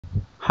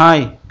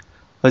Hi,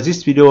 in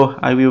this video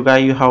I will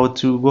guide you how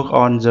to work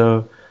on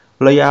the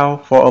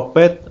layout for a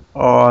page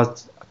or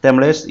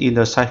templates in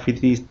the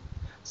Sitefinity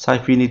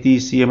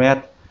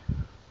CMS.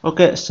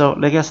 Okay, so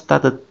let's get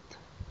started.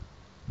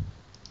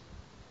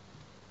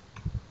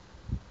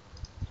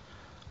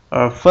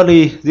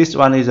 Firstly, this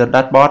one is the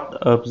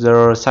dashboard of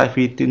the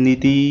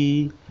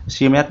Sitefinity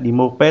CMS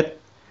demo page.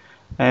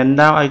 And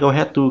now I go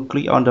ahead to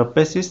click on the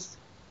pages.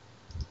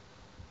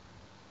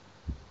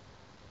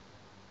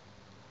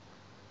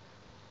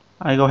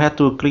 I go ahead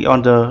to click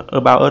on the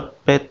About Us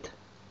page.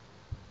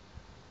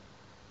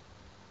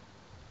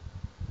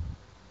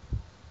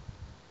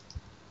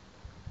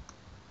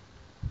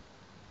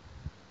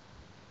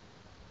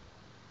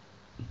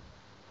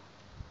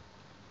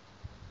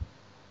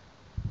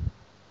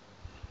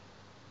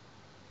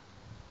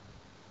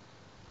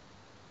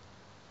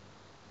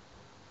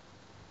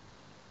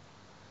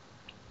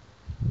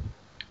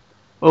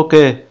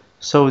 Okay,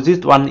 so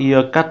this one is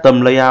a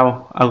custom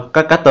layout,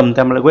 custom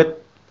template.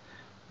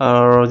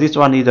 This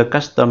one is a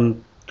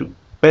custom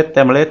page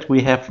template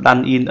we have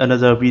done in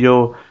another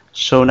video.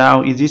 So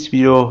now in this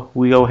video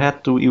we go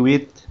ahead to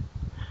use it.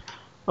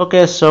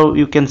 Okay, so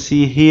you can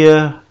see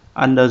here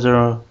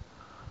under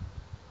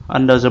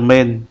the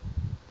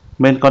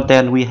main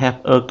content we have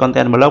a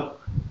content block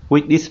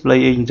which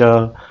displaying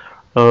the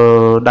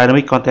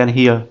dynamic content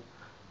here.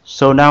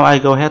 So now I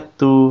go ahead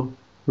to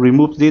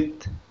remove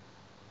it.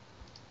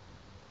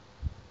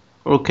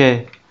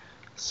 Okay,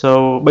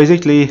 so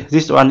basically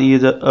this one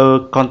is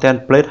a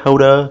content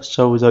placeholder,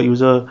 so the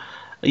user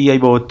is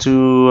able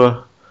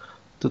to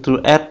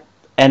add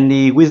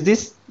any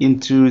widgets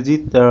into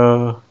this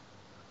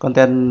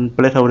content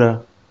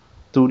placeholder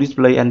to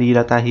display any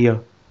data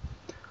here.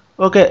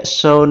 Okay,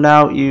 so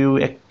now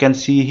you can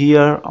see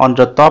here on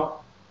the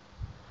top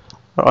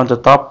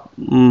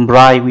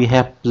right we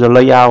have the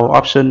layout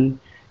option.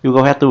 You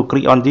go ahead to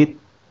click on it.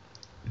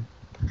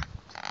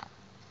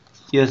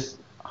 Yes,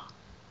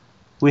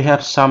 we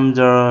have some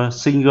the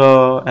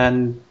single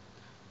and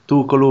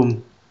two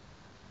column,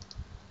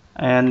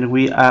 and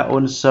we are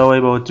also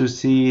able to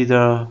see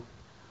the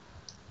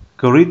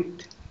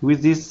grid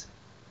with this.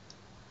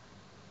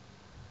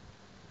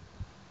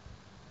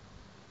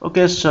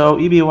 Okay, so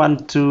if you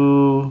want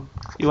to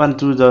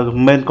the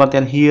main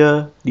content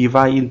here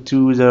divide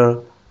into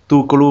the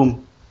two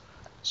column,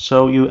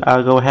 so you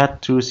are go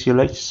ahead to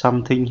select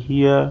something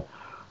here.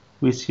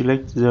 We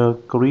select the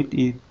grid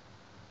it,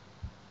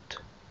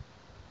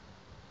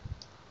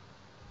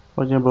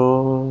 for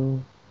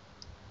example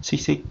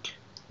 66,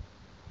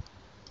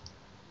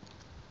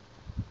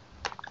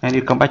 and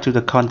you come back to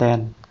the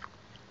content.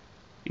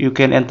 You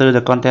can enter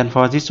the content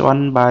for this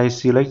one by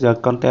select the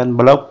content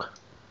block.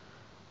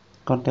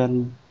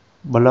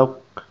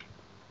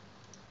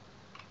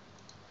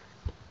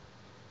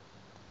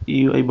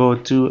 You able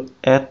to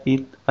add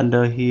it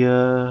under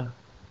here.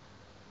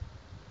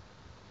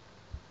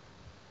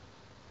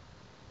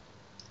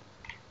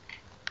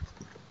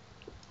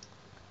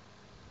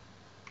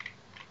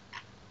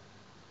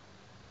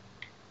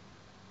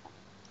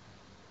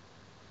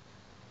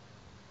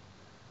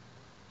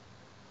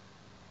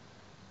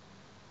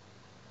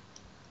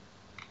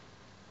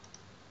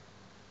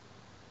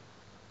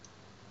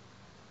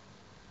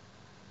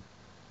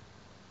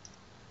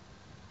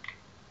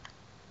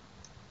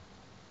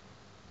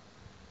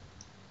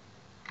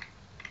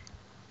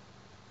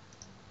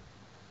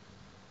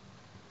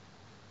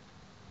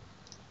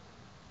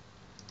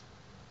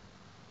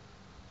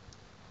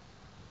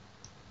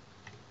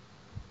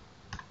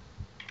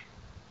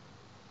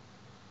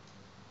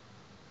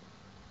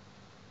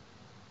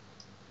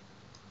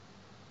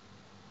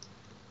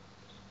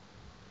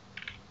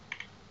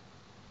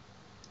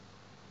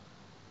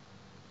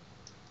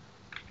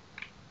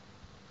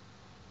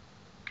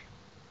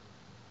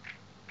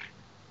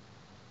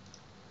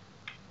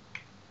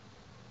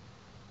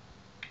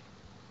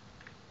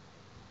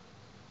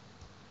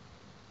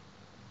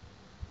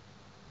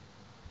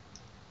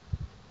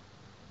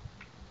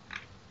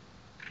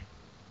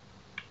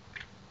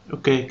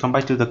 Okay, come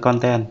back to the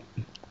content.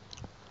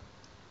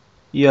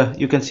 Yeah,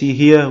 you can see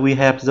here we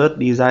have just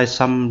designed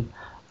some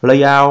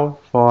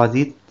layout for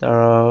this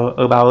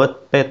about us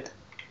page.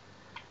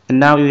 And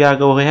now you are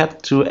go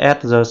ahead to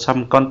add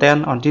some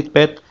content on this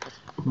page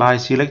by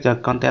select the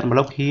content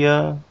block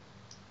here.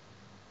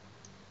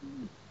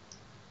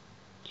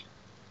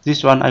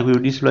 This one I will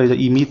display the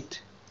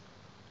image.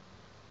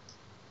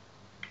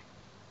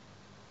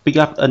 Pick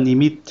up an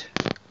image.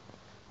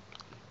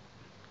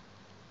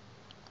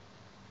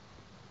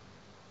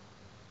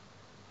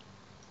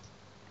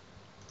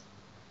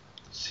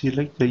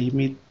 Select the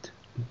image.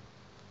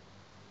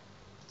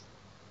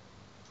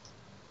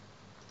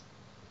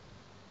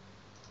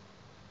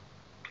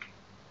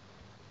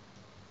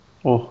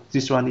 Oh,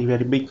 this one is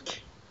very big.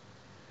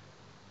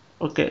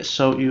 Okay,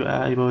 so you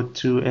are able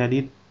to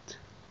edit.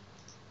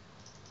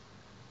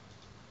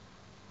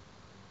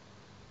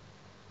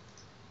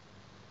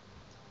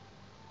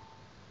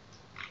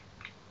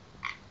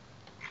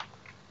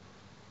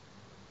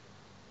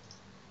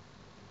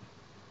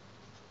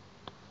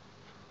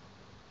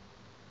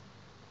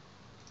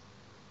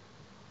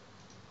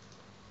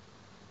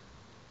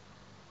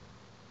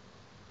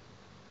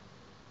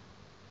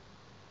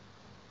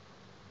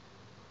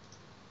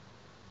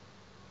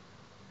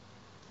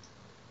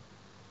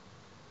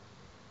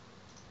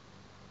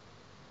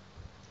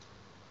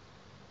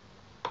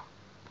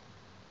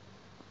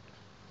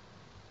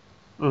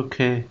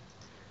 Okay,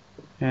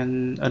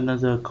 and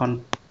another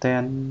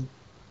content.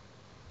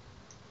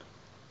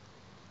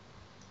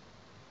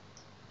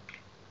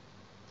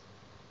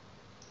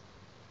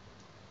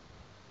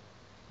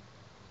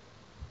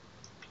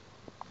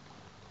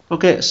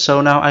 Okay,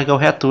 so now I go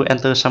ahead to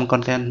enter some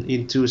content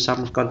into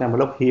some content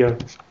block here.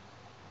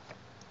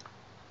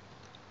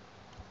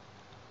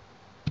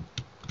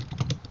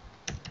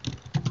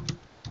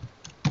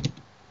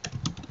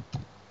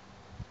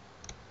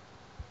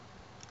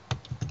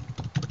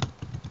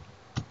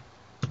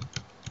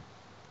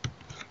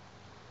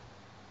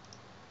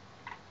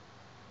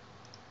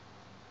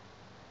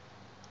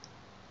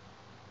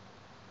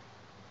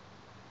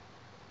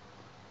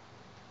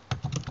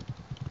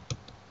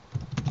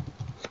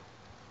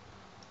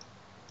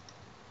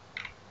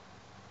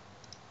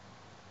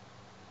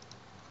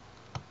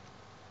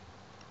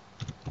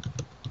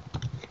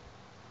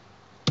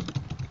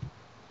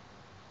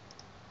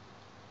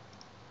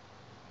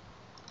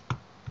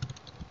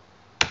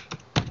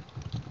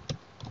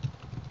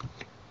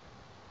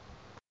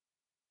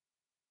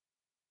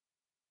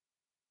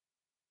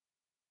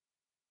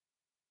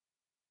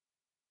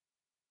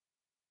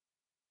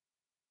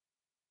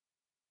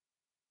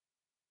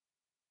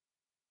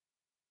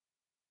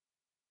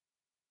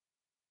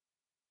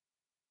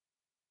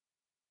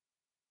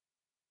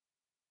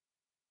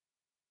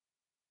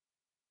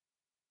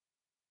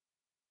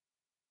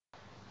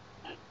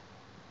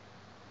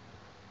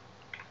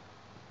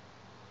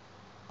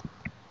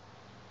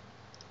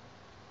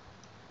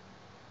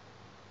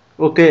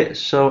 Okay,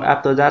 so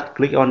after that,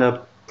 click on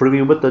the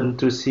preview button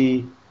to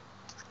see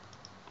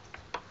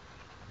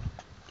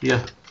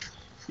here.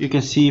 You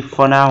can see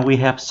for now we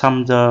have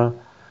some the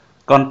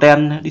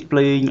content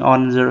displaying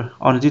on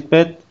this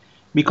page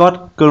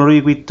because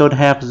currently we don't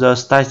have the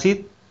style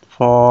sheet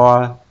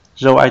for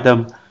row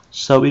item,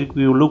 so it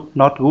will look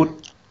not good.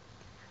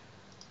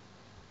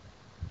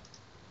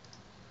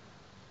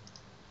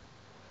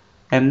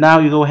 And now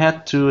you go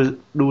ahead to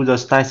do the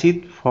style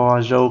sheet for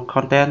row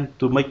content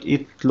to make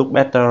it look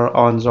better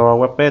on your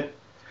web page.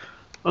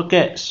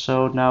 Okay,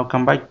 so now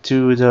come back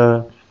to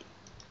the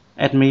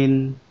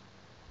admin.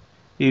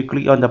 You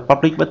click on the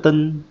publish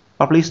button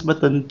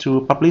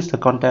to publish the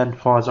content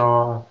for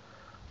your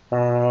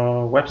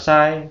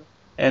website,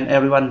 and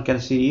everyone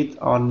can see it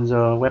on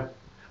the web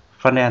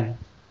front end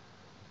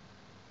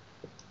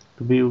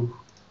view.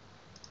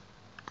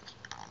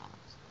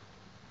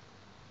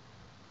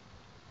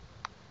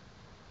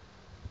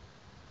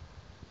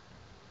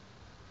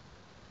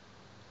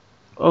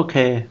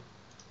 Okay,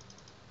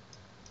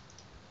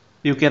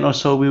 you can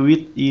also view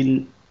it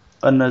in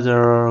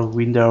another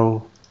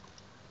window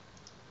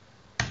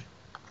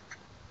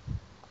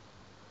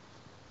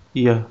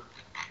here.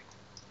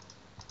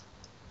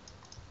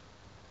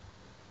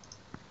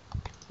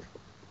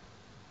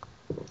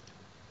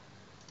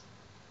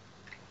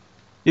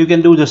 You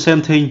can do the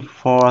same thing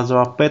for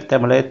the page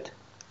template.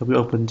 We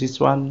open this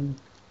one.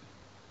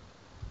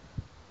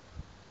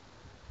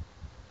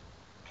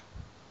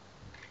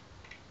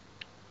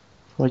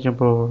 For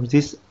example,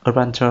 this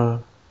adventure.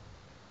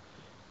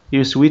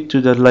 You switch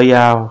to the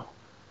layout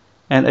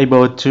and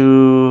able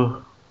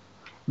to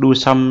do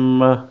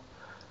some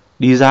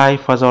design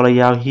for the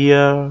layout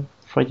here.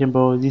 For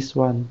example, this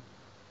one.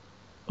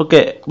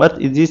 Okay,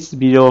 but in this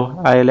video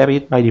I left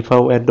it by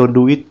default and don't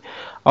do it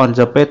on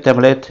the page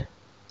template.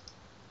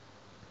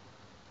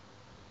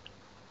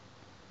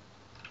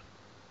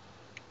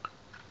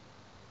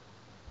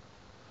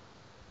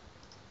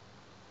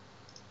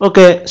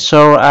 Okay,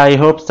 so I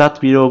hope that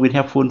video will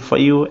helpful for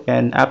you,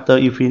 and after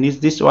you finish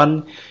this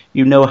one,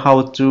 you know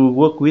how to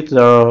work with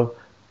the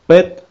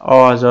page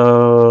or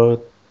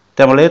the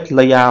template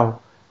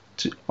layout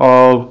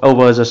or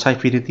over the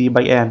Sitefinity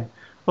backend.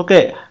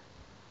 Okay,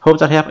 hope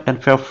that helped,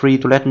 and feel free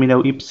to let me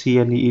know if see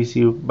any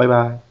issue. Bye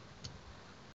bye.